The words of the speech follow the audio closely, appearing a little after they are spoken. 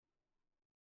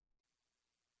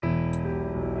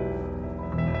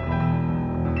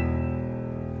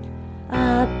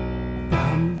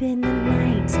deep in the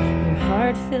night, your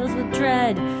heart fills with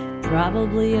dread.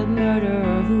 Probably a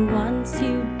murderer who wants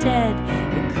you dead.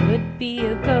 It could be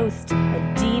a ghost,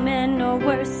 a demon, or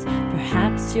worse.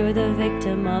 Perhaps you're the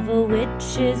victim of a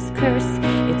witch's curse.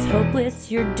 It's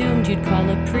hopeless, you're doomed. You'd call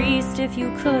a priest if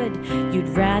you could. You'd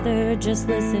rather just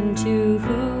listen to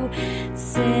who?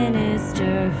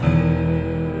 Sinisterhood.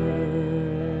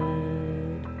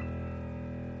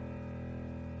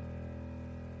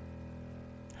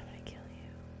 I'm gonna kill you.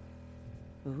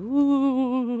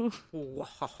 Ooh.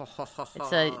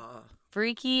 It's a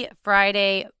Freaky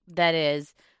Friday that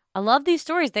is. I love these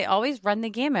stories. They always run the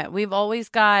gamut. We've always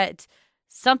got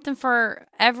something for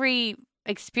every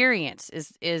experience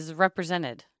is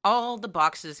represented. All the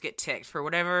boxes get ticked for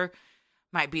whatever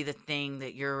might be the thing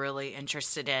that you're really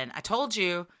interested in. I told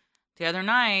you the other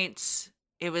night,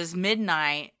 it was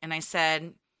midnight, and I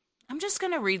said, I'm just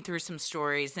going to read through some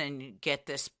stories and get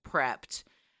this prepped.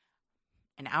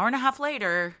 An hour and a half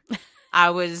later,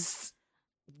 I was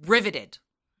riveted.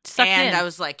 Sucked in. I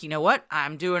was like, you know what?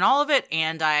 I'm doing all of it,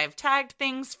 and I've tagged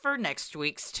things for next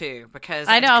week's too because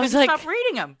I know. I was like, stop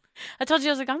reading them. I told you,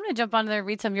 I was like, I'm going to jump on there and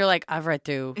read some. You're like, I've read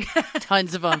through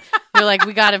tons of them. You're like,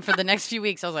 we got him for the next few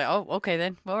weeks. I was like, oh, okay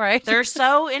then. All right. They're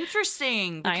so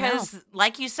interesting because,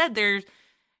 like you said,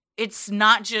 it's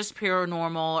not just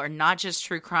paranormal or not just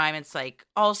true crime. It's like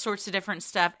all sorts of different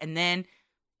stuff. And then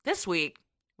this week,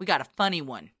 we got a funny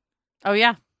one. Oh,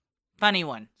 yeah. Funny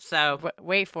one. So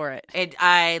wait for it.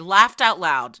 I laughed out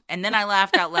loud, and then I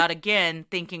laughed out loud again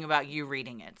thinking about you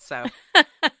reading it. So,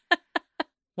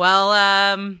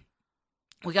 well,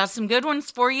 we got some good ones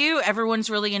for you.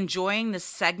 Everyone's really enjoying this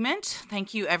segment.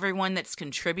 Thank you, everyone that's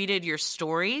contributed your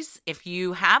stories. If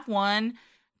you have one,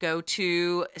 go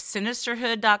to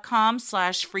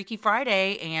sinisterhood.com/Freaky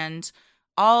Friday, and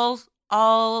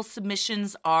all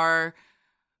submissions are,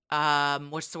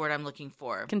 what's the word I'm looking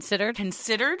for? Considered?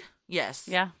 Considered. Yes.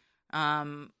 Yeah.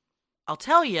 I'll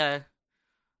tell you,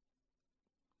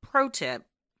 pro tip,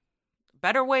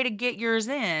 better way to get yours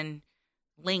in,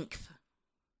 length.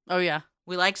 Oh, yeah.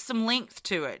 We like some length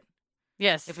to it.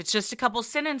 Yes. If it's just a couple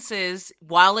sentences,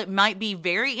 while it might be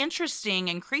very interesting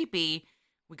and creepy,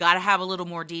 we got to have a little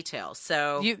more detail.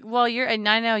 So and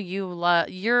I know you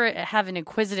have an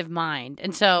inquisitive mind,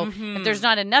 and so if there's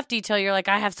not enough detail, you're like,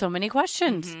 I have so many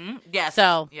questions. Mm-hmm. Yes.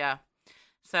 So yeah.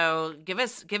 So give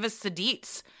us the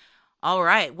deets. All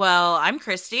right. Well, I'm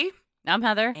Christy. I'm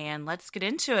Heather, and let's get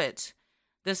into it.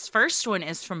 This first one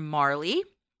is from Marley,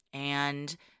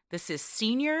 and this is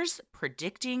seniors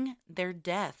predicting their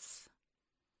deaths.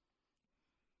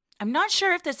 I'm not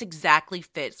sure if this exactly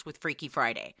fits with Freaky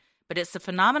Friday, but it's a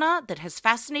phenomena that has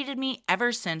fascinated me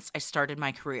ever since I started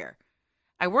my career.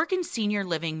 I work in senior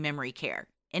living memory care,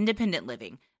 independent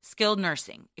living, skilled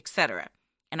nursing, etc.,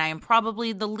 and I am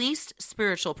probably the least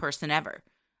spiritual person ever.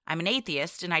 I'm an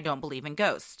atheist and I don't believe in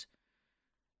ghosts.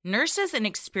 Nurses and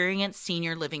experienced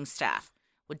senior living staff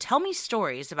would tell me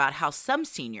stories about how some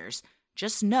seniors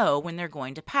just know when they're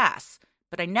going to pass,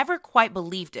 but I never quite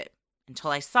believed it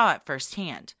until I saw it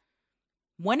firsthand.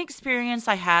 One experience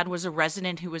I had was a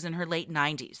resident who was in her late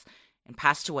 90s and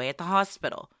passed away at the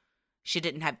hospital. She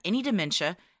didn't have any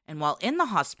dementia, and while in the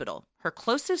hospital, her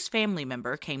closest family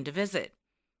member came to visit.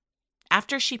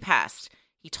 After she passed,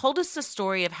 he told us the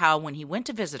story of how when he went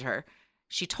to visit her,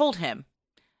 she told him,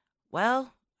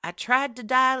 "Well, I tried to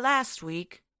die last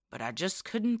week, but I just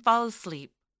couldn't fall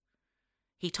asleep."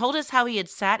 He told us how he had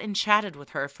sat and chatted with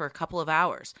her for a couple of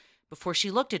hours before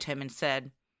she looked at him and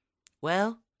said,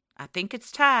 "Well, I think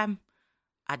it's time.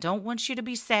 I don't want you to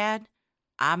be sad.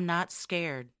 I'm not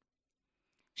scared."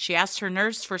 She asked her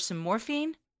nurse for some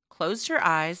morphine, closed her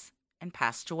eyes, and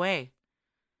passed away.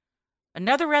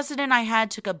 Another resident I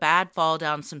had took a bad fall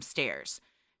down some stairs.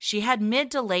 She had mid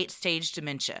to late stage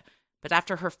dementia, but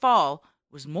after her fall,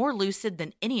 was more lucid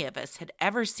than any of us had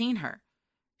ever seen her.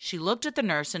 She looked at the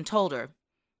nurse and told her,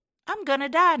 "I'm gonna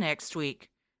die next week.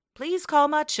 Please call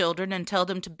my children and tell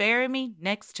them to bury me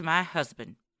next to my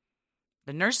husband."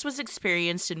 The nurse was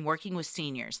experienced in working with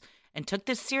seniors and took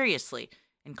this seriously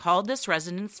and called this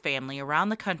resident's family around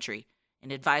the country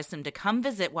and advised them to come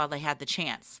visit while they had the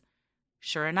chance.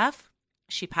 Sure enough,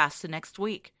 she passed the next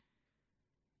week.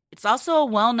 It's also a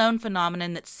well-known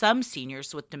phenomenon that some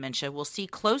seniors with dementia will see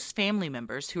close family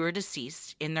members who are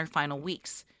deceased in their final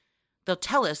weeks. They'll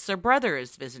tell us their brother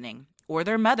is visiting, or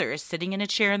their mother is sitting in a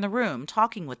chair in the room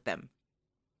talking with them.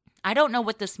 I don't know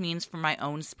what this means for my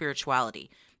own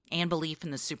spirituality and belief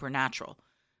in the supernatural,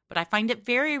 but I find it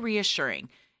very reassuring,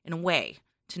 in a way,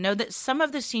 to know that some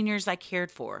of the seniors I cared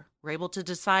for were able to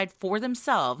decide for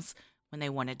themselves when they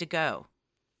wanted to go.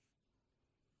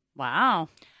 Wow.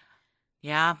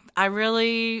 Yeah, I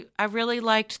really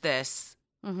liked this.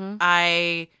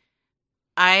 Mm-hmm.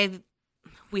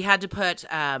 We had to put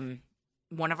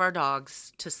one of our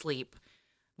dogs to sleep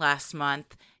last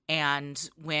month, and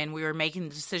when we were making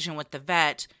the decision with the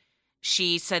vet,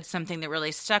 she said something that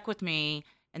really stuck with me,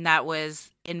 and that was,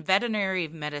 in veterinary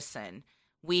medicine,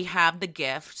 we have the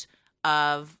gift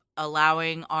of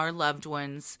allowing our loved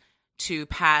ones to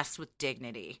pass with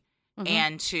dignity Mm-hmm.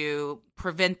 and to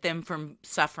prevent them from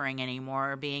suffering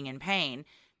anymore or being in pain,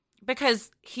 because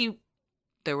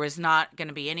there was not going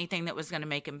to be anything that was going to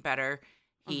make him better.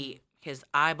 His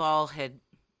eyeball had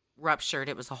ruptured.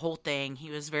 It was a whole thing.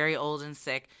 He was very old and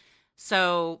sick.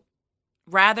 So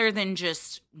rather than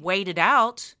just wait it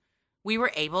out, we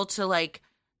were able to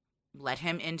let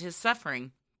him end his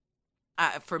suffering.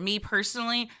 For me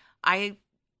personally, I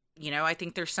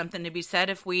think there's something to be said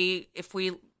if we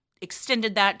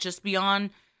extended that just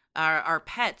beyond our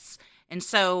pets. And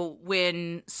so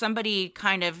when somebody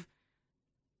kind of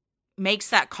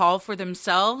makes that call for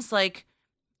themselves, like,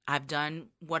 I've done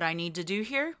what I need to do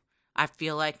here, I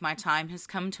feel like my time has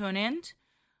come to an end.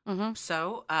 Mm-hmm.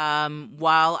 So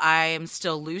while I am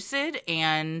still lucid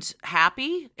and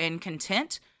happy and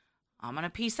content, I'm going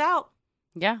to peace out.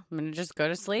 Yeah, I'm going to just go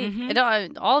to sleep.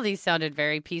 Mhm. All of these sounded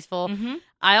very peaceful. Mm-hmm.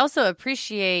 I also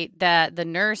appreciate that the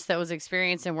nurse that was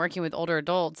experienced in working with older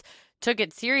adults took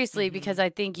it seriously, Mhm. because I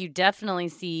think you definitely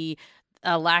see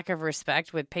a lack of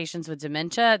respect with patients with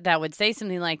dementia that would say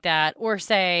something like that, or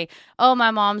say, oh,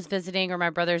 my mom's visiting or my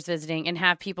brother's visiting, and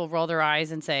have people roll their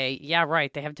eyes and say, yeah,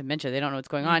 right, they have dementia, they don't know what's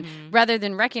going on, Mhm. rather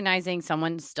than recognizing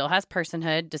someone still has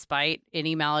personhood despite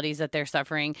any maladies that they're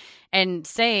suffering, and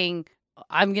saying,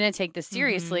 I'm going to take this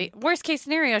seriously. Worst case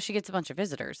scenario, she gets a bunch of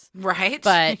visitors. Right.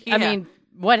 But Yeah. I mean,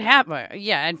 what happened?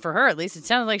 Yeah, and for her, at least, it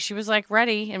sounded like she was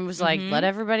ready and was let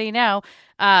everybody know.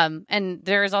 And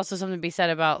there is also something to be said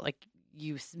about, like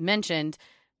you mentioned,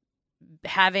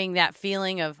 having that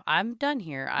feeling of, I'm done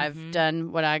here. I've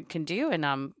done what I can do, and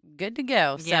I'm good to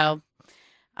go. Yeah. So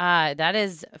that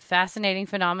is a fascinating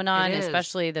phenomenon, It is.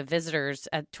 especially the visitors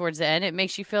towards the end. It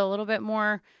makes you feel a little bit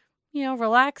more,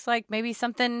 relaxed, like maybe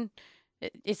something.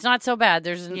 It's not so bad.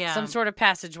 There's some sort of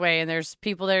passageway, and there's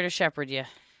people there to shepherd you.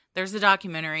 There's a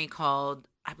documentary called,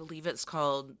 I believe it's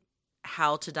called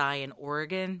How to Die in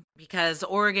Oregon, because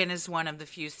Oregon is one of the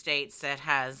few states that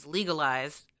has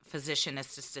legalized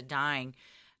physician-assisted dying.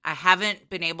 I haven't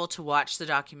been able to watch the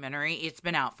documentary. It's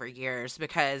been out for years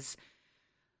because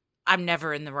I'm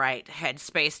never in the right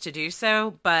headspace to do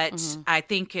so, but I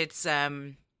think it's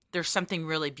there's something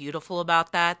really beautiful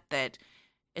about that,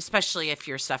 especially if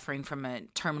you're suffering from a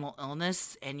terminal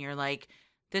illness and you're like,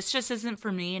 this just isn't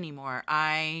for me anymore.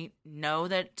 I know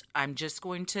that I'm just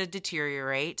going to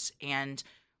deteriorate, and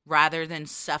rather than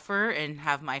suffer and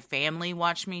have my family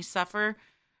watch me suffer,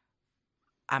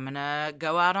 I'm going to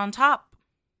go out on top.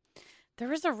 There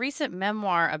was a recent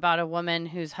memoir about a woman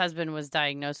whose husband was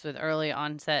diagnosed with early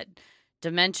onset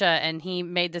dementia, and he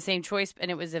made the same choice.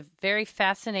 And it was a very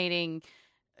fascinating,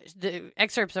 the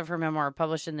excerpts of her memoir are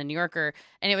published in the New Yorker,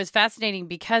 and it was fascinating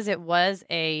because it was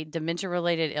a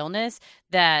dementia-related illness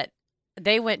that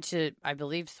they went to, I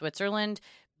believe, Switzerland,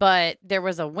 but there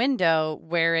was a window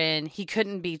wherein he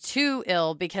couldn't be too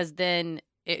ill, because then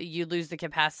you lose the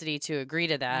capacity to agree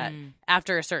to that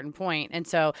after a certain point. And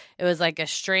so it was like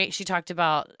she talked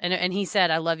about, and he said,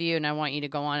 I love you and I want you to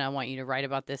go on. I want you to write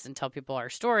about this and tell people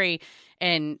our story.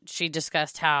 And she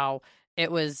discussed how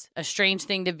it was a strange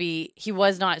thing to be. He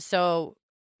was not so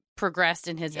progressed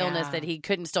in his illness that he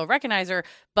couldn't still recognize her,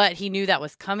 but he knew that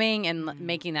was coming, and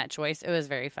making that choice. It was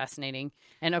very fascinating.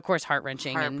 And of course,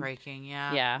 heartbreaking. Heartbreaking.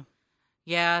 Yeah. Yeah.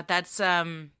 Yeah. That's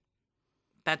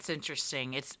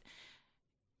interesting. It's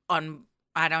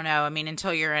I don't know. I mean,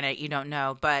 until you're in it, you don't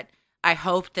know, but I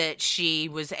hope that she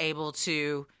was able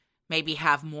to maybe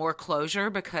have more closure,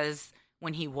 because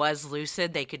when he was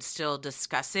lucid, they could still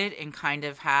discuss it and kind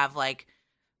of have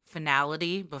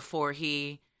finality before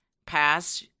he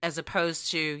passed, as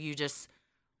opposed to you just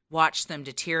watch them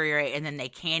deteriorate and then they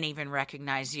can't even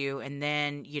recognize you. And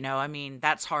then, I mean,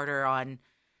 that's harder on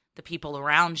the people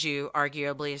around you,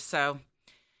 arguably. So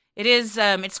it is,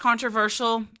 it's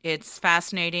controversial. It's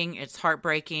fascinating. It's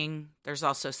heartbreaking. There's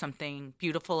also something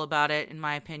beautiful about it, in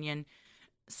my opinion.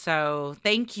 So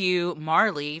thank you,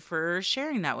 Marley, for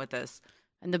sharing that with us.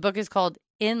 And the book is called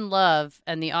In Love,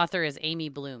 and the author is Amy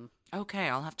Bloom. Okay,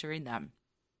 I'll have to read that.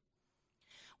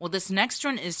 Well, this next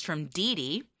one is from Dee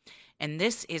Dee, and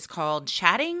this is called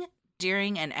Chatting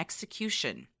During an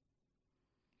Execution.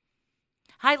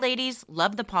 Hi, ladies.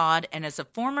 Love the pod, and as a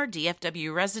former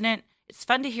DFW resident, it's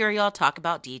fun to hear y'all talk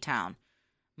about D-Town.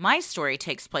 My story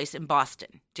takes place in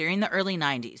Boston during the early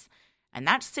 90s. And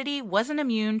that city wasn't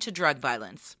immune to drug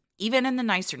violence, even in the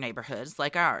nicer neighborhoods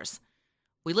like ours.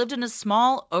 We lived in a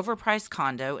small, overpriced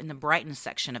condo in the Brighton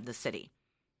section of the city.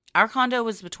 Our condo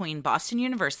was between Boston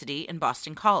University and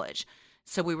Boston College,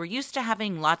 so we were used to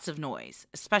having lots of noise,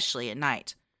 especially at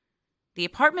night. The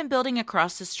apartment building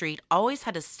across the street always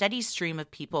had a steady stream of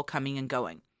people coming and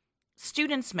going.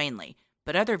 Students mainly,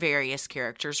 but other various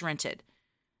characters rented.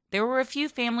 There were a few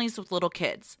families with little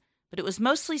kids, but it was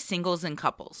mostly singles and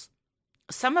couples.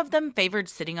 Some of them favored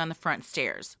sitting on the front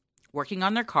stairs, working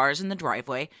on their cars in the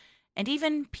driveway, and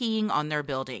even peeing on their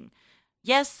building.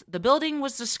 Yes, the building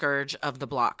was the scourge of the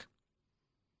block.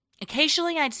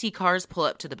 Occasionally, I'd see cars pull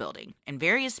up to the building, and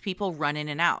various people run in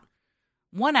and out.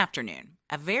 One afternoon,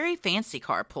 a very fancy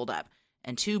car pulled up,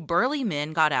 and 2 burly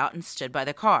men got out and stood by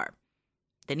the car.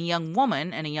 Then a young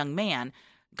woman and a young man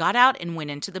got out and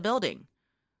went into the building.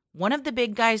 One of the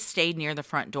big guys stayed near the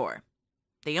front door.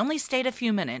 They only stayed a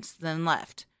few minutes, then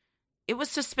left. It was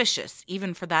suspicious,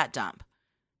 even for that dump.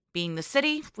 Being the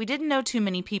city, we didn't know too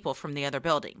many people from the other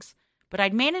buildings, but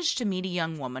I'd managed to meet a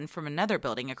young woman from another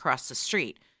building across the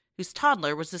street whose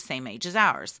toddler was the same age as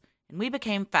ours, and we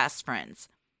became fast friends.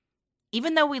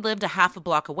 Even though we lived a half a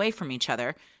block away from each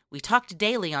other, we talked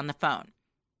daily on the phone,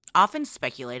 often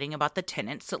speculating about the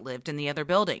tenants that lived in the other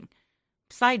building.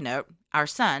 Side note, our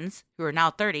sons, who are now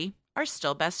 30, are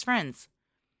still best friends.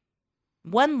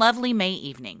 One lovely May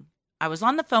evening, I was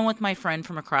on the phone with my friend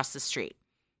from across the street.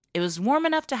 It was warm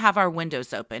enough to have our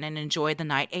windows open and enjoy the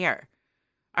night air.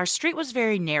 Our street was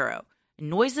very narrow, and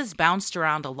noises bounced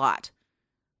around a lot.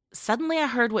 Suddenly I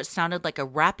heard what sounded like a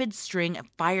rapid string of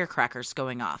firecrackers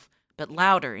going off, but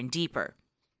louder and deeper.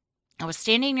 I was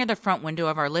standing near the front window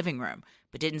of our living room,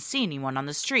 but didn't see anyone on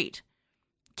the street.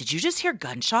 "Did you just hear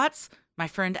gunshots?" my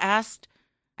friend asked.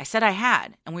 I said I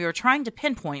had, and we were trying to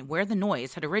pinpoint where the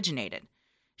noise had originated.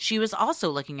 She was also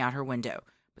looking out her window,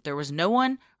 but there was no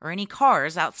one or any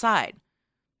cars outside.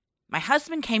 My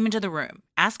husband came into the room,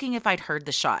 asking if I'd heard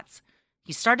the shots.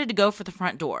 He started to go for the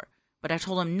front door, but I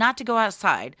told him not to go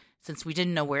outside since we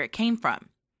didn't know where it came from.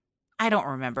 I don't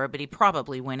remember, but he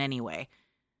probably went anyway.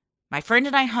 My friend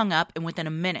and I hung up, and within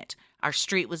a minute, our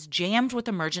street was jammed with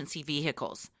emergency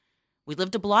vehicles. We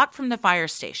lived a block from the fire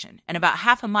station and about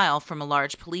half a mile from a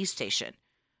large police station.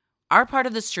 Our part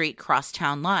of the street crossed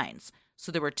town lines,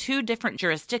 so there were 2 different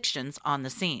jurisdictions on the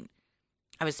scene.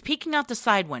 I was peeking out the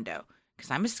side window,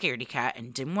 because I'm a scaredy cat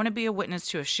and didn't want to be a witness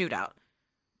to a shootout.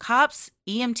 Cops,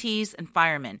 EMTs, and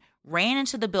firemen ran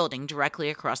into the building directly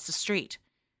across the street.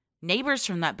 Neighbors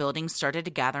from that building started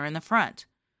to gather in the front.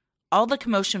 All the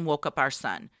commotion woke up our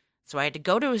son, so I had to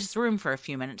go to his room for a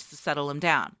few minutes to settle him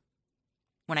down.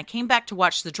 When I came back to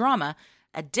watch the drama,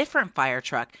 a different fire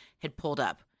truck had pulled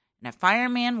up, and a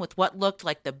fireman with what looked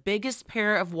like the biggest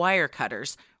pair of wire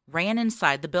cutters ran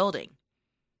inside the building.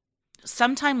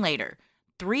 Sometime later,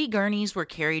 3 gurneys were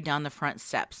carried down the front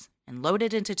steps and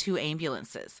loaded into 2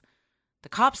 ambulances. The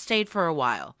cops stayed for a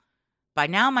while. By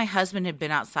now, my husband had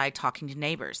been outside talking to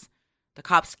neighbors. The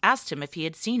cops asked him if he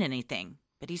had seen anything,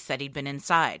 but he said he'd been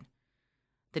inside.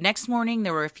 The next morning,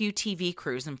 there were a few TV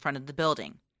crews in front of the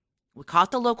building. We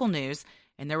caught the local news,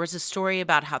 and there was a story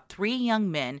about how 3 young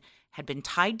men had been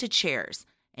tied to chairs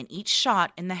and each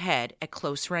shot in the head at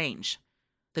close range.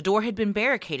 The door had been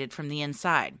barricaded from the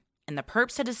inside, and the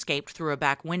perps had escaped through a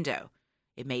back window.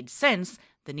 It made sense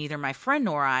that neither my friend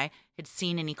nor I had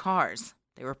seen any cars.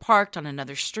 They were parked on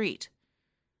another street.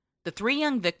 The 3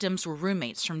 young victims were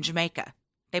roommates from Jamaica.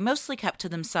 They mostly kept to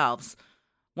themselves.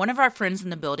 One of our friends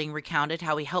in the building recounted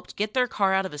how he helped get their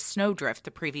car out of a snowdrift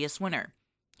the previous winter.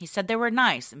 He said they were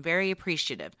nice and very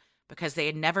appreciative because they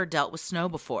had never dealt with snow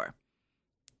before.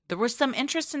 There was some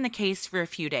interest in the case for a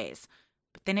few days,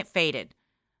 but then it faded.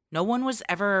 No one was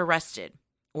ever arrested,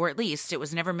 or at least it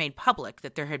was never made public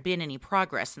that there had been any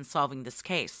progress in solving this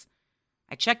case.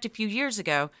 I checked a few years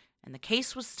ago, and the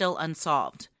case was still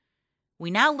unsolved. We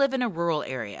now live in a rural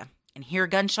area and hear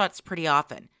gunshots pretty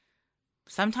often.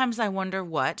 Sometimes I wonder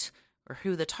what or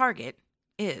who the target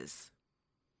is.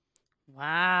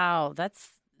 Wow, that's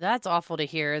awful to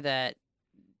hear that,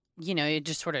 it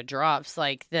just sort of drops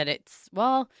like that. It's,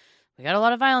 well, we got a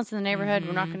lot of violence in the neighborhood.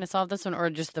 We're not going to solve this one, or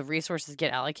just the resources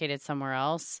get allocated somewhere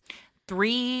else.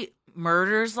 3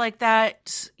 murders like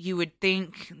that, you would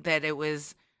think that it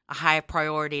was a high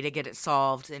priority to get it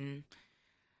solved, and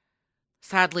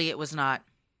sadly it was not.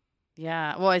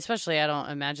 Yeah, well, especially I don't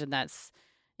imagine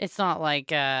it's not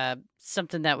like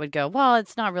something that would go, well,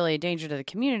 it's not really a danger to the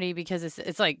community, because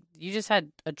it's like you just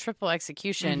had a triple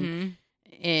execution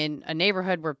in a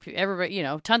neighborhood where everybody,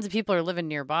 tons of people are living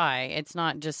nearby. It's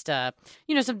not just,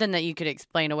 something that you could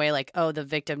explain away like, oh, the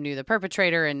victim knew the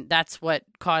perpetrator and that's what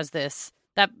caused this.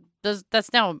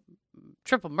 That's now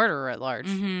triple murder at large.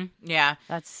 Mm-hmm. Yeah.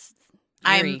 That's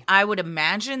I would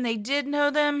imagine they did know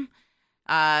them.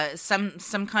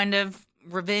 Some kind of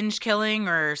revenge killing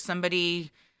or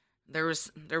somebody, there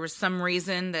was some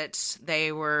reason that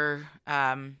they were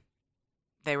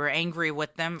angry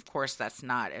with them. Of course, that's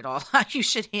not at all how you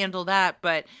should handle that.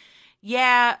 But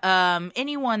yeah,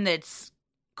 anyone that's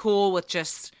cool with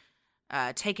just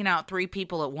taking out 3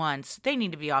 people at once, they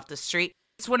need to be off the street.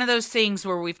 It's one of those things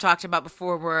where we've talked about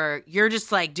before where you're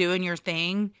just like doing your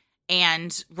thing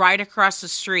and right across the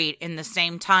street in the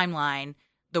same timeline,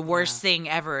 the worst thing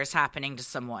ever is happening to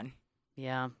someone.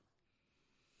 Yeah.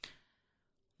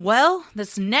 Well,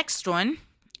 this next one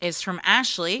is from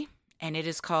Ashley, and it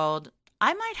is called,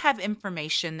 I Might Have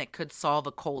Information That Could Solve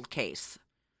a Cold Case.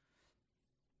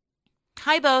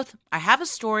 Hi, both. I have a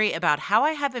story about how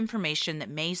I have information that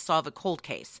may solve a cold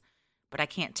case, but I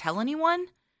can't tell anyone.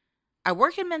 I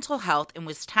work in mental health and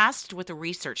was tasked with a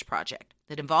research project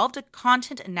that involved a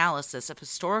content analysis of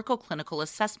historical clinical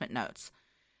assessment notes.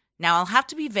 Now, I'll have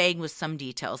to be vague with some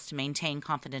details to maintain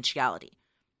confidentiality.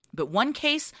 But one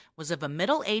case was of a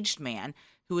middle-aged man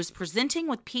who was presenting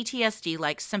with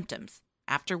PTSD-like symptoms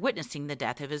after witnessing the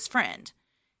death of his friend.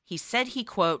 He said he,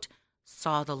 quote,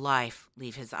 saw the life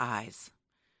leave his eyes.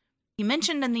 He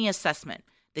mentioned in the assessment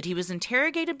that he was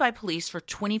interrogated by police for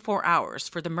 24 hours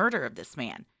for the murder of this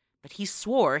man, but he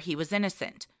swore he was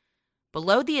innocent.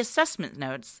 Below the assessment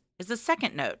notes is a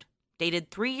second note,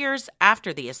 dated 3 years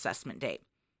after the assessment date,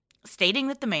 stating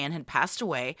that the man had passed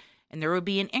away and there would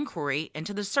be an inquiry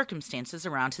into the circumstances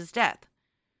around his death.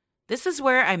 This is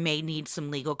where I may need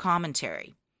some legal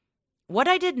commentary. What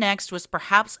I did next was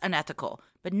perhaps unethical,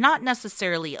 but not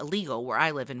necessarily illegal where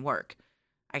I live and work.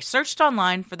 I searched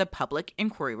online for the public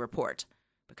inquiry report,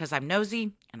 because I'm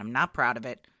nosy and I'm not proud of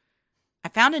it. I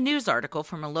found a news article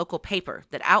from a local paper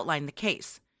that outlined the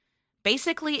case.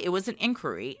 Basically, it was an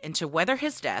inquiry into whether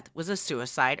his death was a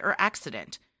suicide or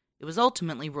accident. It was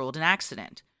ultimately ruled an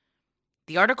accident.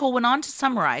 The article went on to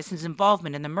summarize his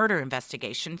involvement in the murder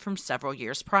investigation from several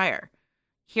years prior.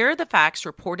 Here are the facts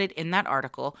reported in that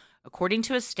article according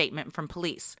to a statement from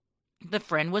police. The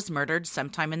friend was murdered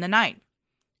sometime in the night.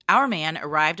 Our man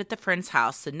arrived at the friend's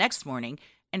house the next morning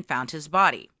and found his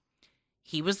body.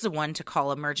 He was the one to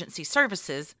call emergency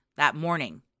services that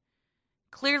morning.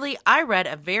 Clearly, I read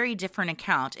a very different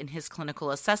account in his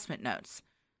clinical assessment notes.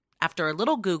 After a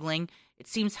little Googling, it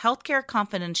seems healthcare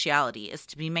confidentiality is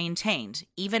to be maintained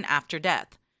even after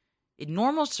death. In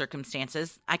normal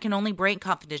circumstances, I can only break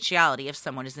confidentiality if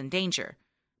someone is in danger.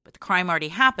 But the crime already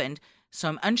happened, so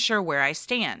I'm unsure where I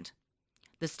stand.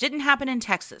 This didn't happen in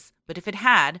Texas, but if it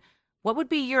had, what would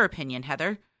be your opinion,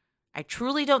 Heather? I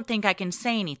truly don't think I can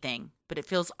say anything, but it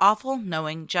feels awful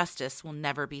knowing justice will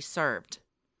never be served.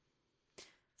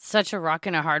 Such a rock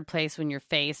and a hard place when you're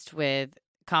faced with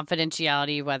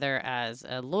confidentiality, whether as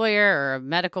a lawyer or a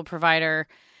medical provider.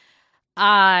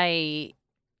 I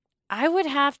would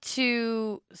have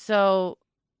to, so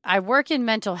I work in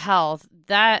mental health,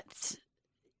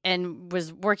 and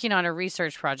was working on a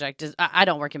research project. I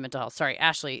don't work in mental health. Sorry,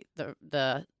 Ashley,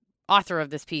 the author of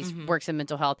this piece, works in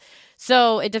mental health.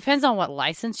 So it depends on what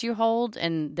license you hold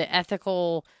and the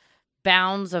ethical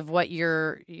bounds of what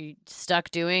you're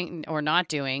stuck doing or not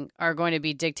doing are going to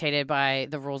be dictated by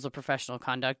the rules of professional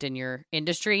conduct in your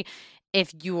industry.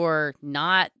 If you're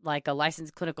not like a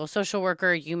licensed clinical social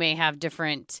worker, you may have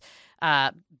different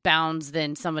bounds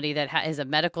than somebody that is a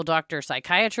medical doctor,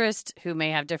 psychiatrist, who may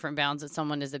have different bounds than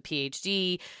someone is a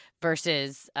PhD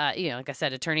versus, like I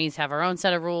said, attorneys have our own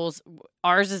set of rules.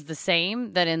 Ours is the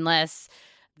same, that unless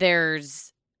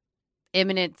there's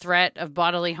imminent threat of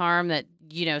bodily harm that,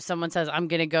 someone says, I'm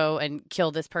going to go and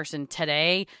kill this person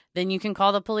today, then you can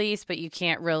call the police, but you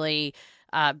can't really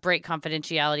break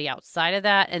confidentiality outside of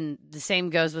that. And the same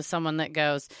goes with someone that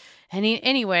goes,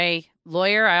 anyway,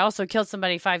 lawyer, I also killed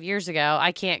somebody 5 years ago.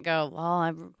 I can't go, well,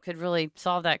 I could really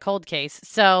solve that cold case.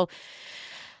 So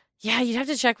yeah, you'd have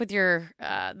to check with your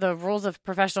the rules of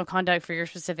professional conduct for your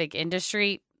specific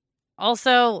industry.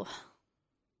 Also,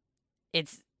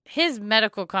 it's his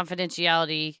medical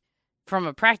confidentiality from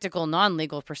a practical,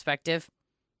 non-legal perspective.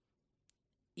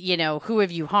 Who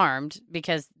have you harmed?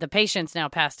 Because the patient's now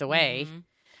passed away.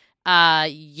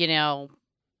 Mm-hmm.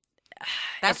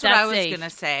 That's what I was going to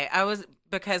say.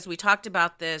 Because we talked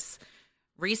about this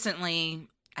recently,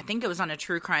 I think it was on a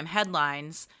True Crime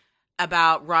Headlines,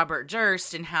 about Robert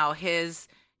Durst and how his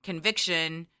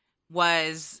conviction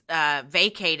was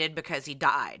vacated because he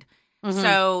died. Mm-hmm.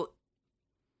 So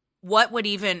what would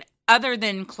even, other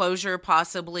than closure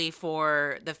possibly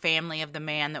for the family of the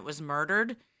man that was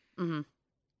murdered,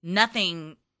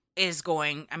 nothing is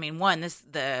going, I mean, one,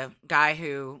 the guy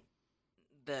who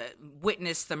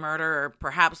witnessed the murder or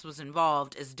perhaps was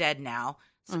involved is dead now.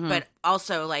 But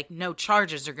also, like, no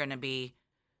charges are going to be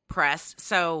pressed.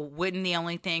 So wouldn't the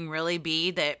only thing really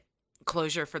be that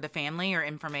closure for the family or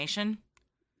information?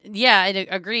 Yeah, I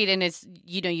agreed. And it's,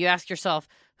 you ask yourself,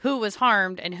 who was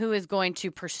harmed and who is going to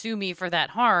pursue me for that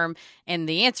harm? And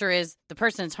the answer is the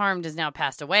person that's harmed has now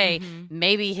passed away.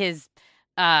 Maybe his,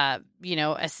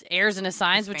 heirs and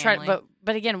assigns would try,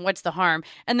 but again, what's the harm?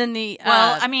 And then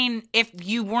well, I mean, if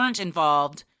you weren't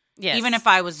involved, even if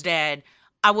I was dead,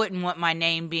 I wouldn't want my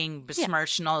name being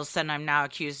besmirched and all of a sudden I'm now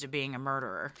accused of being a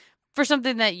murderer. For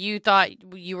something that you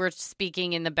thought you were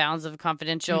speaking in the bounds of a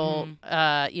confidential,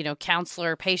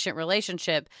 counselor-patient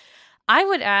relationship, I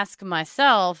would ask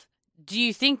myself, do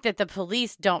you think that the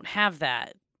police don't have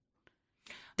that?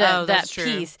 That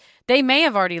piece. They may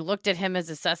have already looked at him as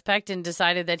a suspect and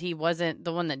decided that he wasn't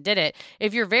the one that did it.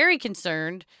 If you're very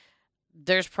concerned,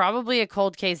 there's probably a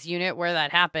cold case unit where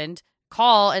that happened.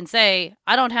 Call and say,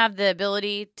 I don't have the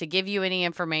ability to give you any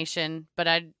information,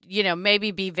 but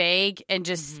maybe be vague and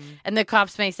just, and the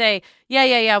cops may say,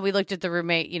 yeah, we looked at the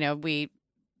roommate, or we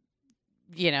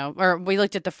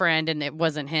looked at the friend and it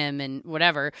wasn't him and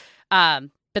whatever. But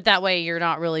that way you're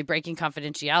not really breaking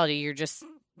confidentiality.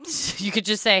 You could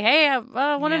just say, hey,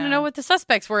 I wanted to know what the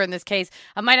suspects were in this case.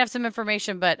 I might have some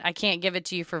information, but I can't give it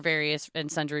to you for various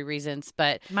and sundry reasons.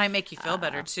 But it might make you feel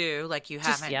better too, like you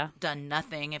haven't done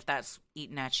nothing if that's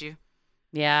eating at you.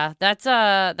 Yeah, that's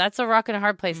a rock and a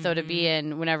hard place though to be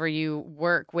in whenever you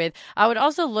work with. I would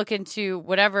also look into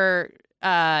whatever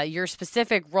your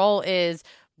specific role is,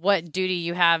 what duty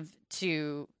you have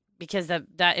to. Because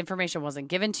that information wasn't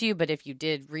given to you, but if you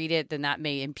did read it, then that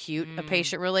may impute a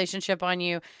patient relationship on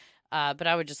you. But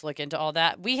I would just look into all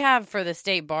that. We have, for the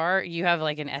state bar, you have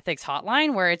like an ethics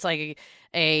hotline where it's like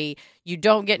you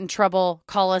don't get in trouble,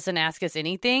 call us and ask us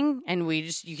anything. And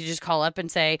you can just call up and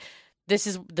say, this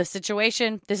is the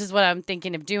situation. This is what I'm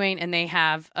thinking of doing. And they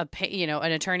have an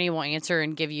attorney will answer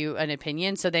and give you an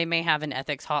opinion. So they may have an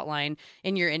ethics hotline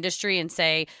in your industry and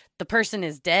say, the person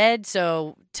is dead.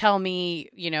 So tell me,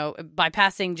 by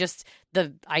passing just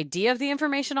the idea of the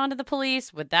information onto the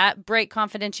police, would that break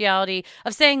confidentiality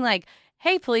of saying like,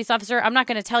 hey, police officer, I'm not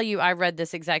going to tell you I read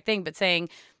this exact thing, but saying,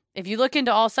 if you look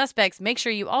into all suspects, make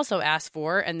sure you also ask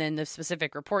for, and then the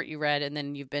specific report you read, and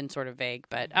then you've been sort of vague.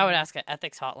 But I would ask an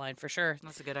ethics hotline for sure.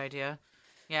 That's a good idea.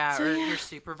 Yeah, so, or your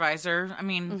supervisor. I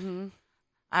mean,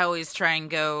 I always try and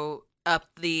go up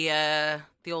the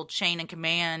old chain of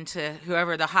command to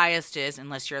whoever the highest is,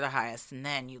 unless you're the highest. And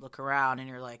then you look around and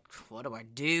you're like, what do I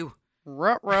do?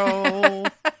 Ruh-roh.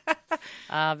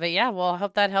 But yeah, well, I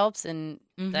hope that helps. And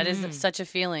that is such a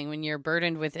feeling when you're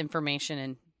burdened with information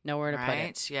and nowhere to put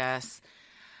it. Yes.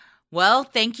 Well,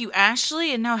 thank you,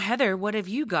 Ashley. And now, Heather, what have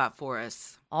you got for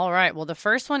us? All right. Well, the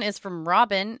first one is from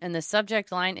Robin, and the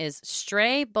subject line is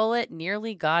Stray Bullet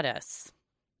Nearly Got Us.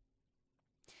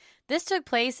 This took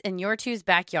place in your two's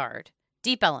backyard,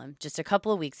 Deep Ellum, just a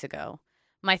couple of weeks ago.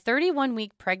 My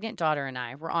 31-week pregnant daughter and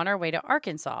I were on our way to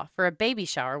Arkansas for a baby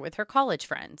shower with her college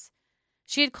friends.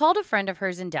 She had called a friend of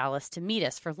hers in Dallas to meet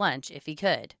us for lunch if he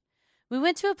could. We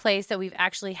went to a place that we've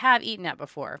actually have eaten at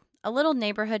before, a little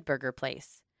neighborhood burger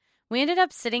place. We ended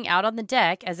up sitting out on the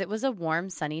deck as it was a warm,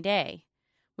 sunny day.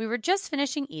 We were just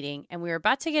finishing eating and we were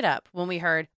about to get up when we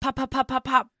heard pop, pop, pop, pop,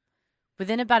 pop.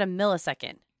 Within about a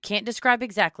millisecond, can't describe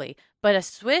exactly, but a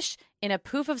swish and a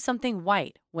poof of something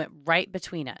white went right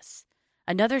between us.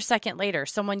 Another second later,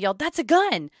 someone yelled, "That's a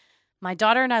gun!" My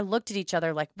daughter and I looked at each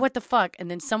other like, what the fuck?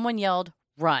 And then someone yelled,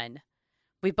 "Run."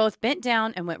 We both bent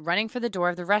down and went running for the door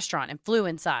of the restaurant and flew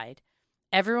inside.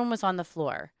 Everyone was on the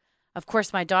floor. Of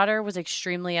course, my daughter was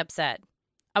extremely upset.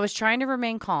 I was trying to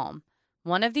remain calm.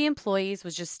 One of the employees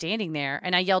was just standing there,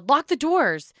 and I yelled, "Lock the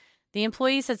doors!" The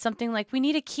employee said something like, "We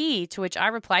need a key," to which I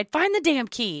replied, "Find the damn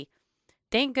key."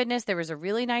 Thank goodness there was a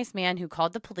really nice man who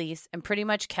called the police and pretty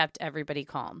much kept everybody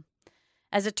calm.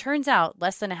 As it turns out,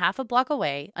 less than a half a block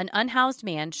away, an unhoused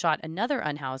man shot another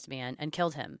unhoused man and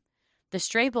killed him. The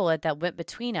stray bullet that went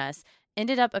between us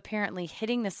ended up apparently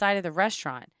hitting the side of the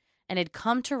restaurant and had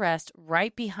come to rest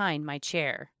right behind my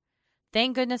chair.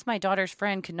 Thank goodness my daughter's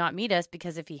friend could not meet us,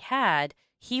 because if he had,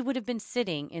 he would have been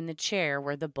sitting in the chair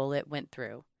where the bullet went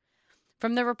through.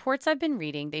 From the reports I've been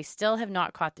reading, they still have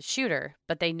not caught the shooter,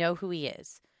 but they know who he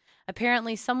is.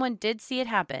 Apparently, someone did see it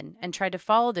happen and tried to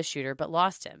follow the shooter but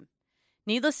lost him.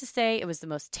 Needless to say, it was the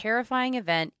most terrifying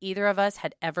event either of us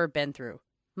had ever been through,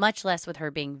 much less with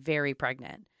her being very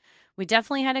pregnant. We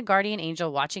definitely had a guardian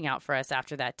angel watching out for us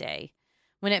after that day.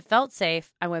 When it felt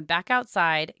safe, I went back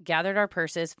outside, gathered our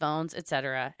purses, phones,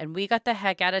 etc., and we got the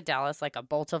heck out of Dallas like a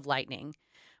bolt of lightning.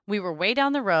 We were way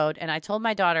down the road, and I told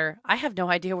my daughter, I have no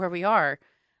idea where we are.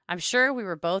 I'm sure we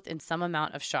were both in some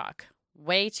amount of shock.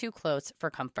 Way too close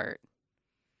for comfort.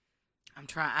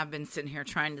 I've been sitting here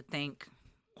trying to think,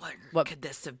 what could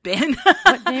this have been?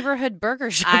 What neighborhood burger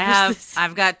shop is this?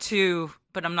 I've got two,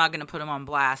 but I'm not going to put them on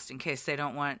blast in case they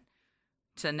don't want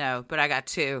to know. But I got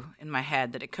two in my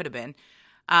head that it could have been.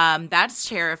 That's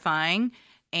terrifying.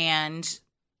 And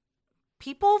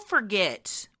people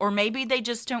forget, or maybe they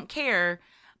just don't care,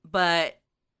 but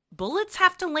bullets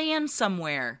have to land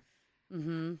somewhere.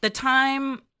 Mm-hmm. The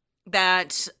time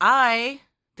that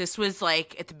this was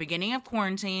like at the beginning of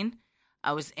quarantine,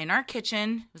 I was in our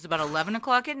kitchen. It was about 11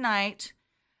 o'clock at night.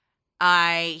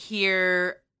 I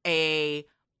hear a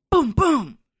boom,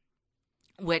 boom,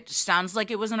 which sounds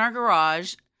like it was in our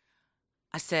garage.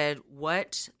 I said,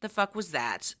 what the fuck was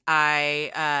that?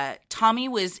 Tommy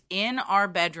was in our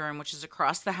bedroom, which is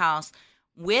across the house,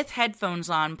 with headphones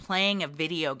on playing a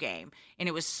video game. And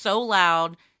it was so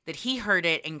loud that he heard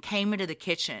it and came into the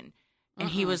kitchen. And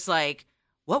he was like,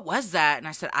 what was that? And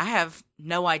I said, I have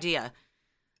no idea.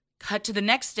 Cut to the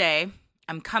next day.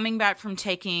 I'm coming back from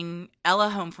taking Ella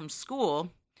home from school.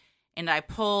 And I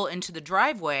pull into the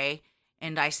driveway.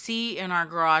 And I see in our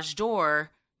garage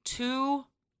door 2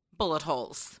 bullet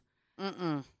holes.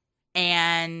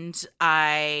 And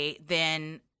I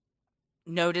then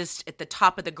noticed at the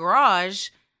top of the garage,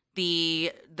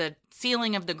 the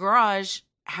ceiling of the garage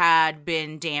had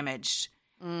been damaged.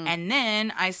 And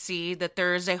then I see that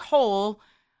there's a hole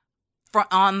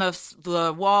on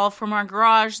the wall from our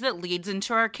garage that leads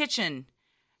into our kitchen.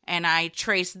 And I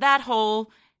traced that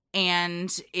hole, and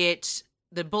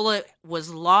the bullet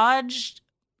was lodged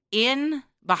in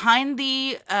behind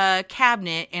the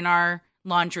cabinet in our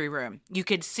laundry room. You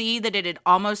could see that it had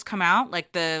almost come out,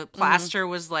 like the plaster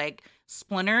was like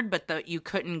splintered, but you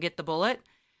couldn't get the bullet.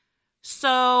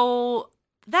 So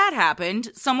that happened.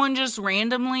 Someone just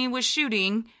randomly was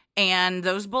shooting, and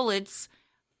those bullets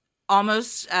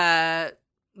almost could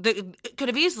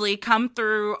have easily come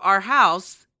through our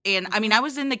house. And I mean, I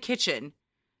was in the kitchen.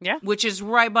 Yeah. Which is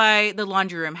right by the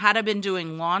laundry room. Had I been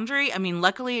doing laundry, I mean,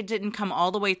 luckily it didn't come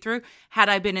all the way through. Had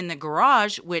I been in the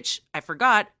garage, which I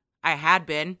forgot I had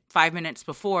been 5 minutes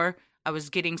before I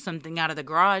was getting something out of the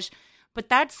garage. But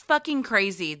that's fucking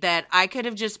crazy that I could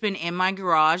have just been in my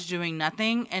garage doing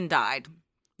nothing and died.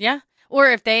 Yeah.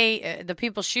 Or if the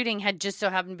people shooting had just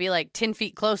so happened to be like 10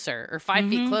 feet closer or 5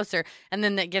 feet closer, and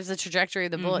then that gives the trajectory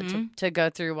of the bullet to go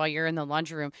through while you're in the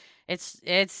laundry room.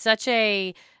 It's such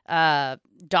a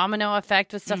domino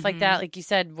effect with stuff like that. Like you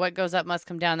said, what goes up must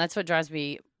come down. That's what drives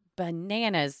me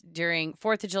bananas during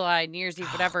 4th of July, New Year's Eve,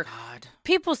 whatever. God.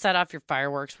 People set off your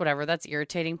fireworks, whatever. That's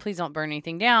irritating. Please don't burn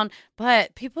anything down.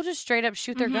 But people just straight up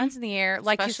shoot their guns in the air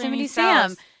like Yosemite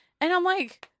Sam. And I'm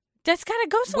like, that's got to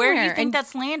go somewhere. Where do you think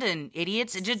that's landing,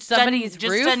 idiots? It just somebody's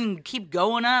roof? Doesn't keep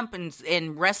going up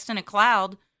and rest in a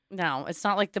cloud. No, it's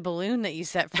not like the balloon that you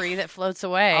set free that floats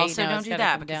away. Also, no, don't do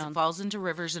that because it falls into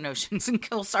rivers and oceans and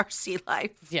kills our sea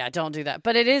life. Yeah, don't do that.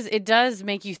 But it does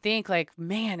make you think, like,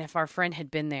 man, if our friend had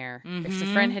been there, if the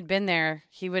friend had been there,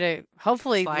 he would have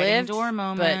hopefully Sliding lived. door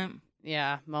moment. But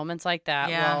yeah, moments like that.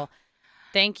 Yeah. Well,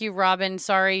 thank you, Robin.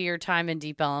 Sorry your time in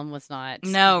Deep Ellum was not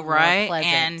right?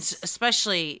 pleasant. And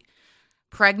especially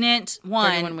pregnant,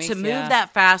 31 weeks, to move yeah.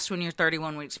 that fast when you're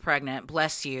 31 weeks pregnant,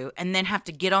 bless you, and then have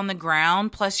to get on the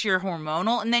ground, plus you're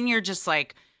hormonal, and then you're just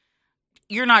like,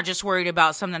 you're not just worried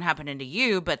about something happening to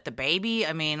you, but the baby.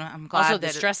 I mean, I'm glad also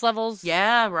that the stress levels.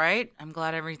 Yeah, right. I'm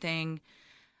glad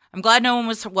no one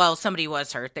was, well, somebody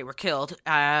was hurt. They were killed.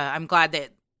 I'm glad that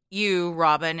you,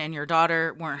 Robin, and your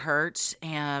daughter weren't hurt,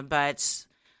 but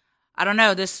I don't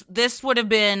know. This would have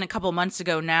been a couple months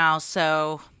ago now,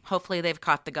 so hopefully they've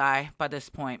caught the guy by this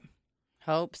point.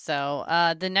 Hope so.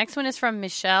 The next one is from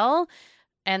Michelle,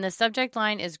 and the subject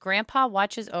line is Grandpa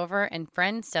watches over and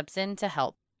friend steps in to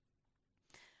help.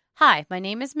 Hi, my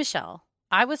name is Michelle.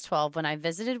 I was 12 when I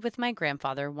visited with my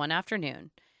grandfather one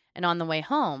afternoon, and on the way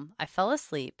home, I fell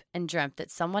asleep and dreamt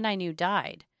that someone I knew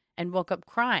died and woke up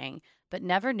crying, but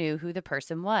never knew who the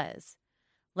person was.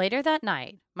 Later that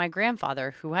night, my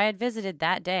grandfather, who I had visited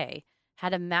that day,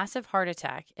 had a massive heart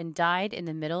attack and died in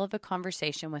the middle of a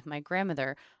conversation with my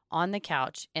grandmother on the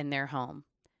couch in their home.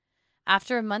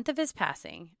 After a month of his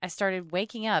passing, I started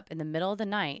waking up in the middle of the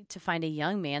night to find a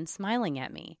young man smiling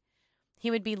at me.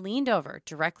 He would be leaned over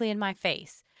directly in my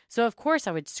face, so of course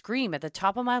I would scream at the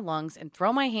top of my lungs and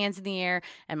throw my hands in the air,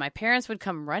 and my parents would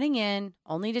come running in,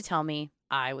 only to tell me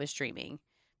I was dreaming.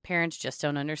 Parents just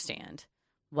don't understand.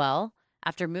 Well,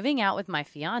 after moving out with my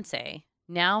fiance,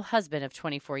 now husband of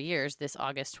 24 years this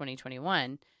August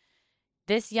 2021,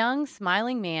 this young,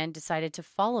 smiling man decided to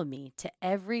follow me to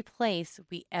every place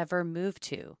we ever moved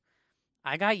to.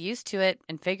 I got used to it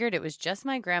and figured it was just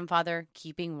my grandfather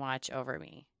keeping watch over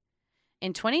me.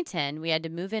 In 2010, we had to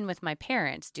move in with my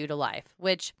parents due to life,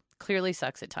 which clearly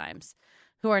sucks at times,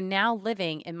 who are now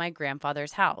living in my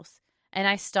grandfather's house, and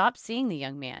I stopped seeing the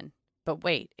young man. But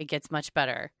wait, it gets much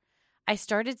better. I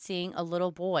started seeing a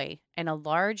little boy and a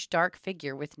large, dark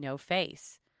figure with no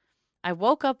face. I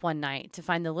woke up one night to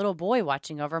find the little boy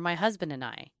watching over my husband and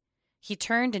I. He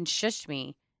turned and shushed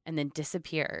me and then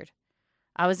disappeared.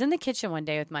 I was in the kitchen one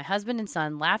day with my husband and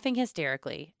son laughing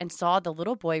hysterically and saw the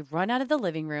little boy run out of the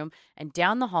living room and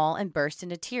down the hall and burst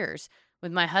into tears,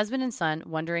 with my husband and son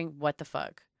wondering what the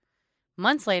fuck.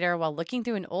 Months later, while looking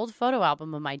through an old photo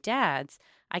album of my dad's,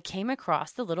 I came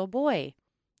across the little boy.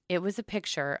 It was a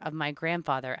picture of my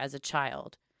grandfather as a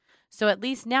child. So at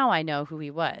least now I know who he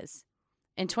was.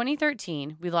 In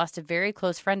 2013, we lost a very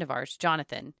close friend of ours,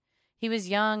 Jonathan. He was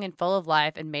young and full of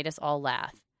life and made us all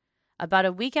laugh. About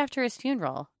a week after his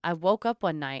funeral, I woke up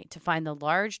one night to find the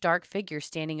large, dark figure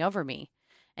standing over me.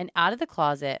 And out of the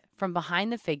closet, from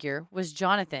behind the figure, was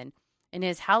Jonathan in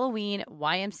his Halloween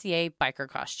YMCA biker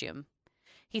costume.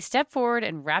 He stepped forward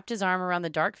and wrapped his arm around the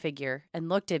dark figure and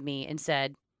looked at me and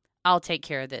said, "I'll take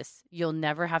care of this. You'll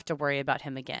never have to worry about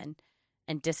him again,"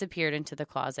 and disappeared into the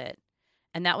closet.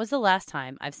 And that was the last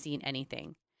time I've seen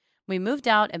anything. We moved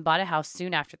out and bought a house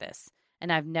soon after this,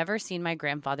 and I've never seen my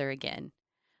grandfather again.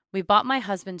 We bought my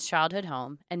husband's childhood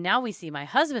home, and now we see my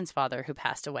husband's father who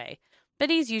passed away, but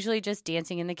he's usually just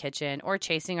dancing in the kitchen or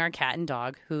chasing our cat and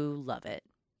dog who love it.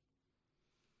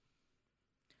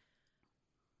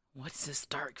 What's this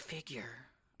dark figure?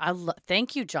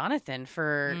 Thank you, Jonathan,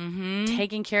 for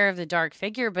taking care of the dark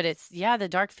figure, but the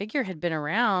dark figure had been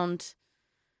around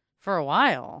for a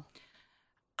while.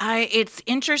 It's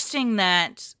interesting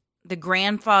that the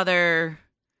grandfather,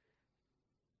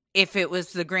 if it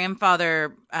was the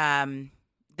grandfather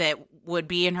that would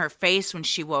be in her face when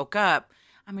she woke up,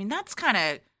 I mean, that's kind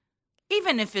of,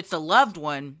 even if it's a loved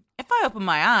one, if I open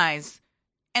my eyes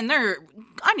and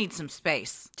I need some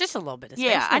space. Just a little bit of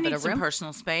space. Yeah, I need some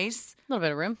personal space. A little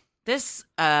bit of room. This,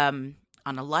 on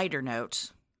a lighter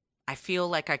note, I feel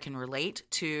like I can relate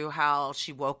to how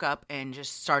she woke up and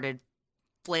just started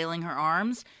flailing her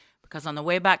arms, because on the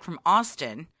way back from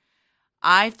Austin,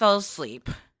 I fell asleep.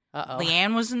 Uh-oh.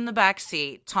 Leanne was in the back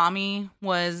seat. Tommy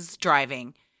was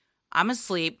driving. I'm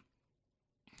asleep.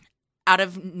 Out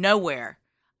of nowhere,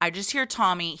 I just hear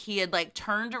Tommy. He had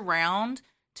turned around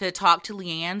to talk to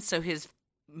Leanne, so his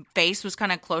face was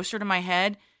kind of closer to my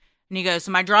head. And he goes,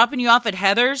 "Am I dropping you off at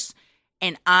Heather's?"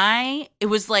 And it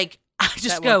was like, I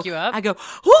just woke you up? I go,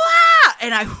 "Wah!"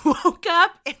 And I woke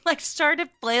up and started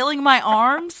flailing my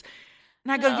arms.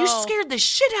 And I go, "You scared the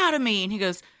shit out of me." And he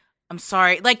goes, "I'm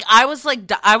sorry." I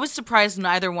was surprised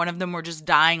neither one of them were just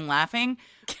dying laughing.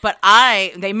 But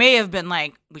they may have been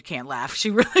like, "We can't laugh." She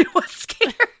really was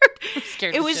scared.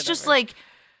 It was just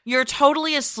you're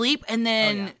totally asleep and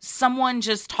then someone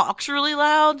just talks really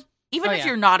loud. Even if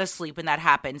you're not asleep and that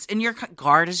happens and your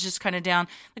guard is just kind of down.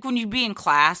 Like when you'd be in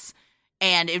class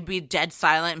and it'd be dead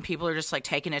silent and people are just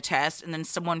taking a test and then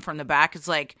someone from the back is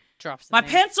like, drops "My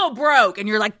pencil broke." And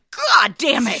you're like, "God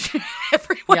damn it."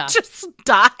 Everyone just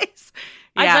dies.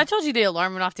 Yeah. I told you the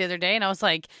alarm went off the other day and I was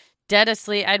dead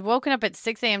asleep. I'd woken up at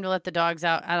 6 a.m. to let the dogs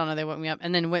out. I don't know. They woke me up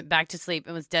and then went back to sleep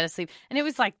and was dead asleep. And it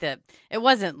was it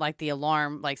wasn't like the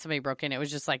alarm, somebody broke in. It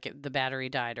was just the battery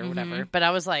died or whatever. But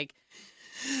I was like,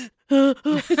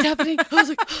 it's happening. I was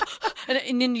like,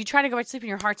 and then you try to go back to sleep and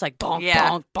your heart's like, bonk,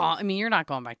 bonk, bonk. I mean, you're not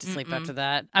going back to sleep after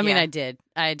that. I mean, I did.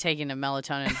 I had taken a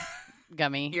melatonin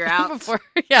gummy. You're out? Before.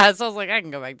 Yeah, so I was like, I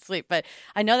can go back to sleep. But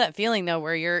I know that feeling, though,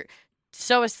 where you're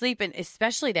so asleep, and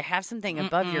especially to have something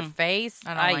above your face.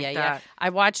 I don't like that. I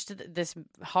watched this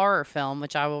horror film,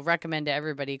 which I will recommend to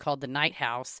everybody, called The Night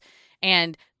House.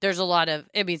 And there's a lot of,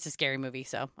 it's a scary movie,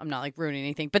 so I'm not ruining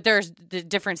anything. But there's the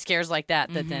different scares like that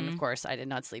then, of course, I did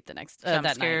not sleep the next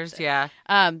that scares, night.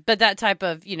 Yeah. But that type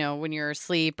of, when you're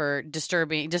asleep or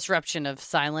disruption of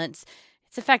silence,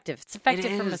 it's effective. It's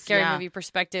effective from a scary movie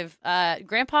perspective.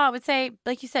 Grandpa, I would say,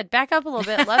 like you said, back up a little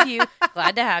bit. Love you.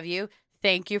 Glad to have you.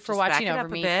 Thank you for watching over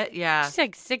me. A bit, yeah.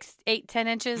 She's 6, 8, 10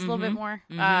 inches, a little bit more.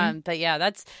 But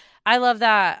yeah, I love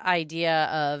that idea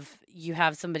of you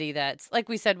have somebody that's, like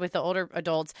we said with the older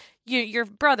adults, your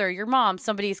brother, your mom,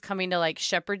 somebody's coming to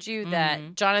shepherd you.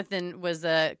 That Jonathan was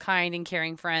a kind and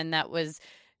caring friend that was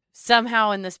somehow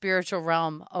in the spiritual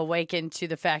realm awakened to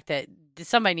the fact that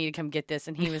somebody need to come get this.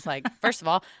 And he was like, first of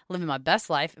all, living my best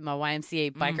life in my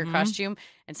YMCA biker costume.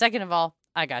 And second of all,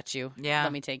 I got you. Yeah.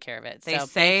 Let me take care of it. They So,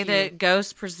 say thank you. that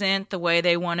ghosts present the way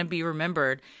they want to be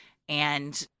remembered.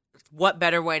 And what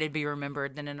better way to be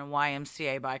remembered than in a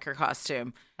YMCA biker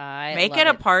costume? Make it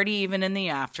a party even in the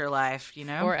afterlife, you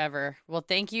know? Forever. Well,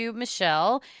 thank you,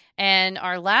 Michelle. And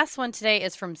our last one today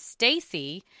is from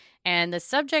Stacy. And the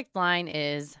subject line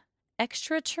is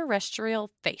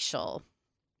extraterrestrial facial.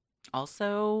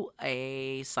 Also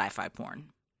a sci-fi porn.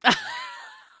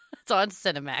 It's on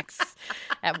Cinemax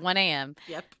at 1 a.m.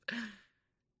 Yep.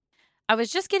 I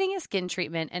was just getting a skin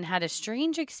treatment and had a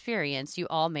strange experience you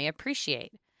all may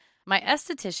appreciate. My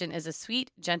esthetician is a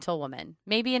sweet, gentle woman,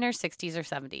 maybe in her 60s or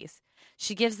 70s.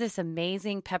 She gives this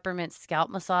amazing peppermint scalp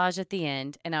massage at the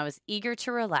end, and I was eager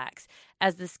to relax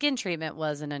as the skin treatment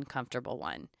was an uncomfortable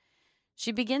one.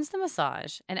 She begins the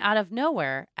massage and out of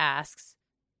nowhere asks,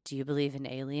 "Do you believe in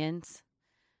aliens?"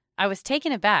 I was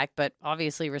taken aback, but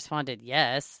obviously responded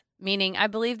yes, meaning I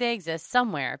believe they exist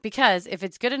somewhere because if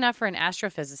it's good enough for an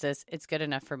astrophysicist, it's good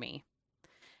enough for me.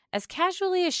 As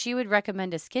casually as she would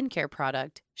recommend a skincare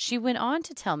product, she went on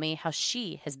to tell me how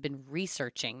she has been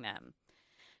researching them.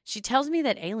 She tells me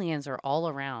that aliens are all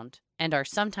around and are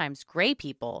sometimes gray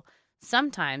people,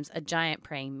 sometimes a giant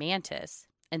praying mantis,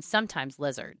 and sometimes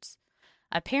lizards.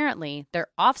 Apparently, their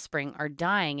offspring are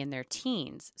dying in their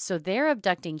teens, so they're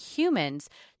abducting humans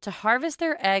to harvest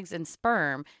their eggs and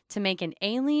sperm to make an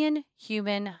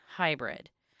alien-human hybrid.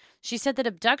 She said that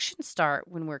abductions start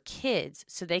when we're kids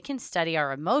so they can study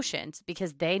our emotions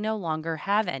because they no longer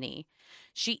have any.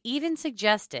 She even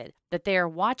suggested that they are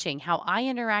watching how I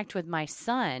interact with my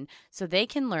son so they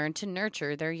can learn to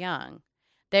nurture their young.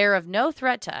 They are of no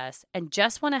threat to us and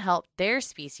just want to help their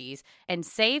species and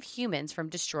save humans from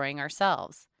destroying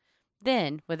ourselves.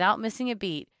 Then, without missing a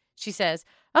beat, she says,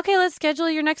 "Okay, let's schedule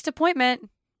your next appointment,"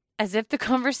 as if the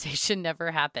conversation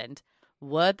never happened.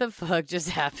 What the fuck just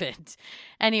happened?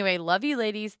 Anyway, love you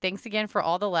ladies. Thanks again for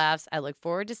all the laughs. I look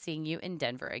forward to seeing you in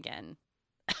Denver again.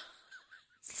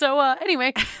 So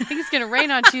anyway, I think it's going to rain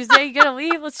on Tuesday. You got to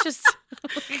leave. Let's just...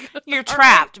 You're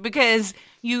trapped because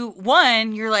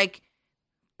you're like,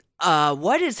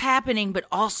 what is happening? But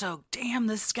also, damn,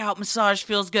 this scalp massage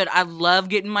feels good. I love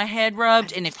getting my head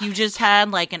rubbed. And if you just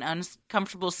had like an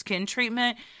uncomfortable skin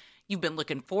treatment, you've been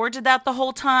looking forward to that the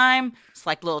whole time. It's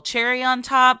like a little cherry on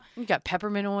top. You got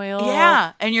peppermint oil.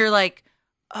 Yeah. And you're like,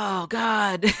 oh,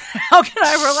 God, how can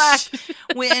I relax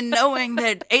when knowing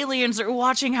that aliens are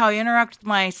watching how I interact with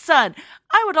my son?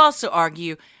 I would also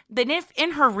argue that if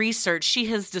in her research she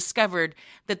has discovered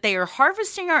that they are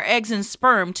harvesting our eggs and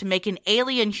sperm to make an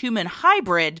alien-human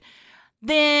hybrid,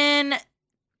 then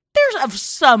there's of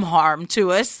some harm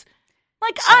to us.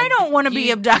 Like, I don't want to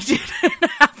be abducted and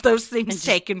have those things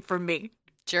taken from me.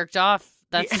 Jerked off.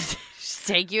 That's just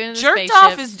take you in the Jerked spaceship.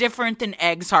 off is different than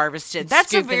eggs harvested.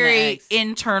 That's a very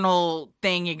internal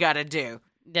thing you got to do.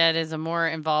 That is a more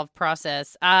involved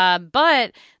process.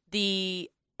 But the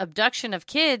abduction of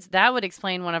kids, that would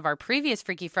explain one of our previous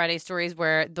Freaky Friday stories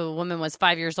where the woman was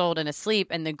 5 years old and asleep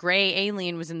and the gray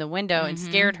alien was in the window and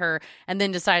scared her and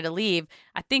then decided to leave.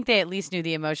 I think they at least knew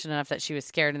the emotion enough that she was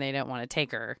scared and they didn't want to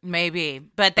take her. Maybe.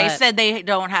 But they said they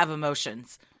don't have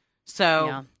emotions. So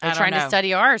yeah. They're trying to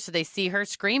study ours, so they see her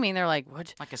screaming. They're like,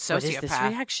 "What? Like a sociopath. What is this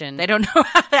reaction?" They don't know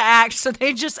how to act, so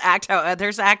they just act how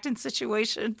others act in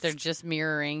situations. They're just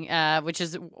mirroring, which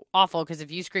is awful because if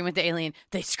you scream at the alien,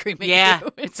 they scream at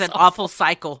you. It's an awful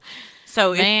cycle.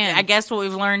 So I guess what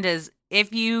we've learned is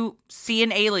if you see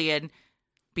an alien,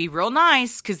 be real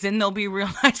nice because then they'll be real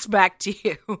nice back to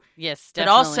you. Yes, definitely. But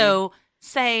also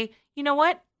say, you know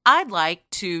what? I'd like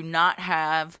to not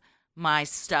have my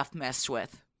stuff messed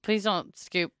with. Please don't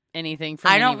scoop anything from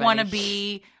anybody. I don't want to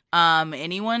be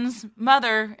anyone's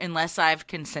mother unless I've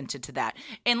consented to that.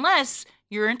 Unless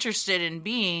you're interested in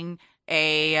being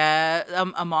a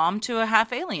mom to a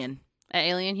half alien. An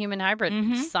alien-human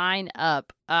hybrid. Sign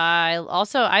up.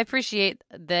 I appreciate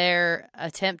their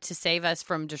attempt to save us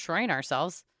from destroying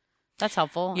ourselves. That's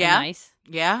helpful. Yeah. And nice.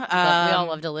 Yeah. We all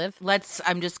love to live. I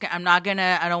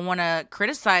don't want to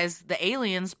criticize the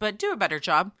aliens, but do a better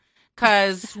job.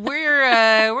 Because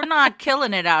we're not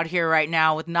killing it out here right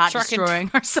now with not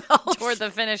destroying ourselves. Toward the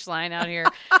finish line out here.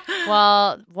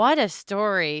 Well, what a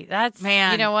story. That's,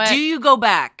 man, you know what? Do you go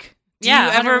back? Do you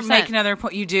ever 100%. make another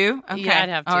point? You do? Okay. Yeah, I'd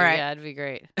have to. All right. Yeah, it'd be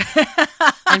great.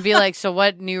 And be like, so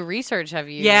what new research have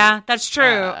you? Yeah, that's true.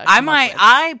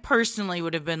 I personally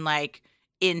would have been like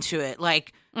into it.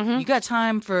 Like, You got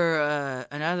time for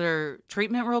another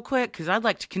treatment real quick? Because I'd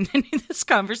like to continue this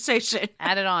conversation.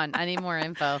 Add it on. I need more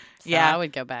info. So yeah. I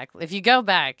would go back. If you go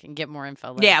back and get more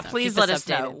info, please let us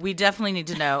know. We definitely need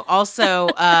to know. Also,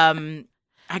 I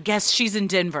guess she's in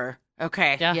Denver.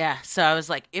 Okay. Yeah. So I was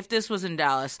like, if this was in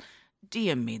Dallas,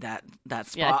 DM me that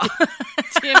spot. Yeah.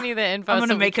 DM me the info. I'm going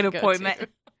to make an appointment.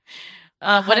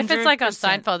 What if it's like on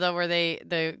Seinfeld, though, where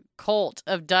the cult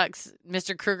of ducks,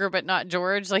 Mr. Kruger, but not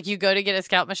George? Like, you go to get a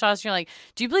scalp massage, and you're like,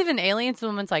 do you believe in aliens? The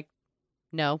woman's like,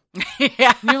 no.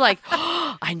 Yeah. And you're like,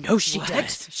 oh, I know she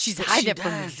does. She's hiding it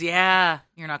from me. Yeah.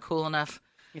 You're not cool enough.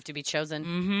 You have to be chosen.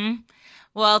 Mm-hmm.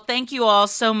 Well, thank you all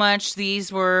so much.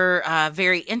 These were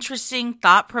very interesting,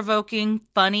 thought-provoking,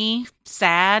 funny,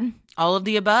 sad, all of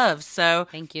the above. So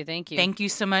thank you. Thank you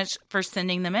so much for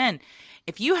sending them in.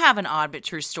 If you have an odd but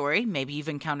true story, maybe you've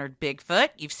encountered Bigfoot,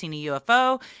 you've seen a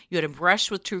UFO, you had a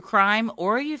brush with true crime,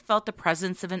 or you felt the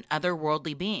presence of an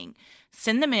otherworldly being,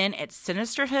 send them in at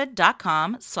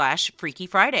sinisterhood.com/Freaky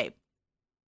Friday.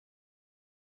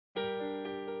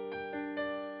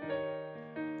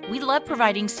 We love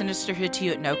providing Sinisterhood to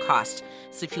you at no cost,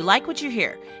 so if you like what you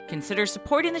hear, consider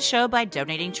supporting the show by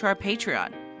donating to our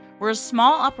Patreon. We're a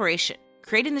small operation,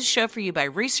 creating the show for you by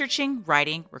researching,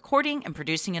 writing, recording, and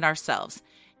producing it ourselves.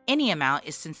 Any amount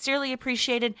is sincerely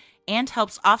appreciated and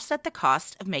helps offset the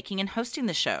cost of making and hosting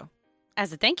the show.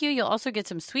 As a thank you, you'll also get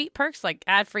some sweet perks like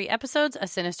ad-free episodes, a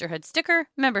Sinisterhood sticker,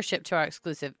 membership to our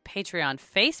exclusive Patreon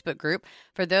Facebook group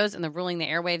for those in the Ruling the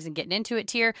Airwaves and Getting Into It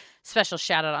tier, special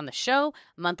shout-out on the show,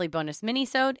 monthly bonus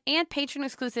mini-sode, and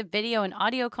patron-exclusive video and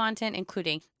audio content,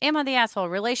 including Am I the Asshole,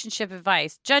 relationship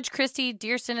advice, Judge Christie,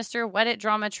 Dear Sinister, Weddit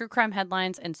drama, true crime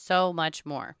headlines, and so much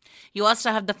more. You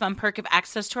also have the fun perk of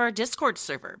access to our Discord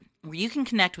server, where you can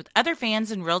connect with other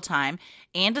fans in real time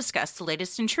and discuss the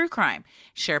latest in true crime,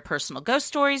 share personal ghost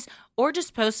stories, or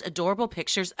just post adorable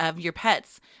pictures of your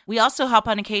pets. We also hop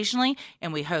on occasionally,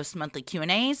 and we host monthly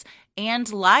Q&As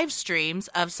and live streams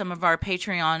of some of our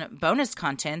Patreon bonus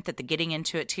content that the Getting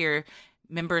Into It tier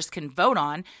members can vote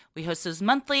on. We host those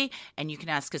monthly, and you can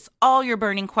ask us all your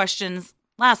burning questions.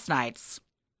 Last night's,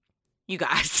 you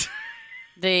guys.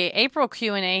 The April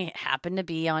Q&A happened to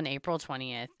be on April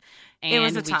 20th. And it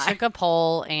was a we time. took a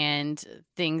poll, and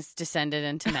things descended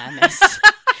into madness.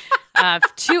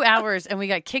 2 hours, and we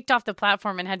got kicked off the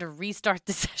platform and had to restart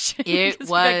the session. It was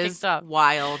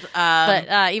wild.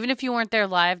 But even if you weren't there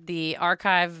live, the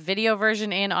archive video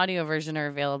version and audio version are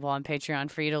available on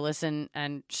Patreon for you to listen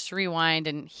and just rewind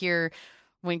and hear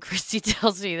when Christy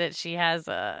tells me that she has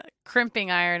a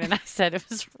crimping iron, and I said it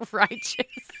was righteous.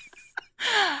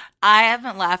 I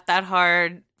haven't laughed that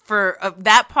hard for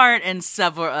that part and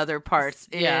several other parts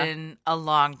in a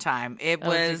long time. It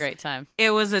was a great time. It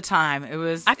was a time. I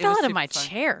fell out of my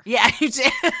chair. Yeah, you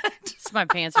did. Just my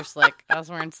pants are slick. I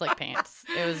was wearing slick pants.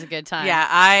 It was a good time. Yeah,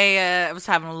 I was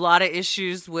having a lot of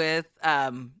issues with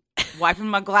wiping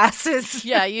my glasses.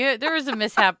 Yeah, there was a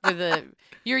mishap with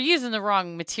you're using the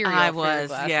wrong material. I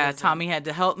was. Yeah, Tommy had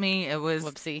to help me. It was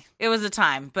whoopsie. It was a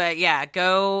time. But yeah,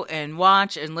 go and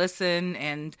watch and listen,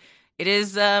 and it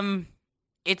is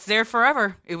it's there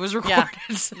forever. It was recorded.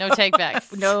 Yeah. No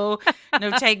takebacks. no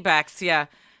takebacks. Yeah.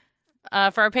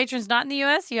 For our patrons not in the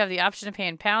U.S., you have the option to pay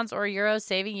in pounds or euros,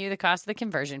 saving you the cost of the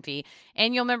conversion fee.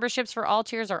 Annual memberships for all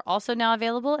tiers are also now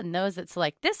available, and those that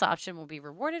select this option will be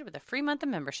rewarded with a free month of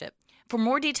membership. For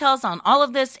more details on all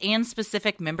of this and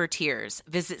specific member tiers,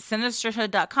 visit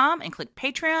sinisterhood.com and click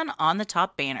Patreon on the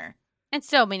top banner. And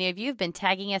so many of you have been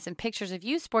tagging us in pictures of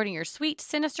you sporting your sweet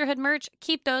Sinisterhood merch.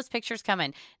 Keep those pictures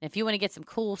coming. And if you want to get some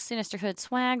cool Sinisterhood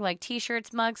swag like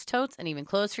t-shirts, mugs, totes, and even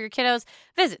clothes for your kiddos,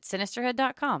 visit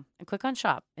sinisterhood.com and click on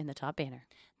shop in the top banner.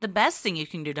 The best thing you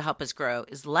can do to help us grow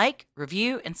is like,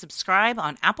 review, and subscribe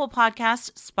on Apple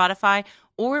Podcasts, Spotify,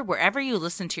 or wherever you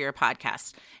listen to your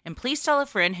podcasts. And please tell a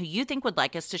friend who you think would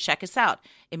like us to check us out.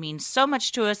 It means so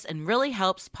much to us and really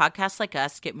helps podcasts like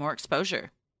us get more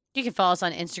exposure. You can follow us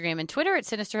on Instagram and Twitter at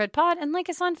SinisterhoodPod and like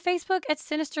us on Facebook at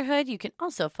Sinisterhood. You can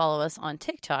also follow us on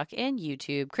TikTok and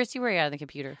YouTube. Christy, where are you at on the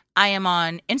computer? I am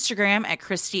on Instagram at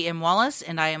Christy M. Wallace,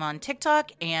 and I am on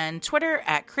TikTok and Twitter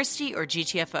at Christy or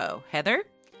GTFO. Heather?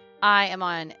 I am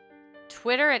on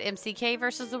Twitter at MCK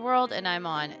versus the world, and I'm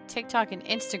on TikTok and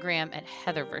Instagram at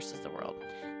Heather versus the world.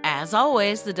 As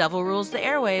always, the devil rules the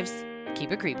airwaves.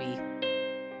 Keep it creepy.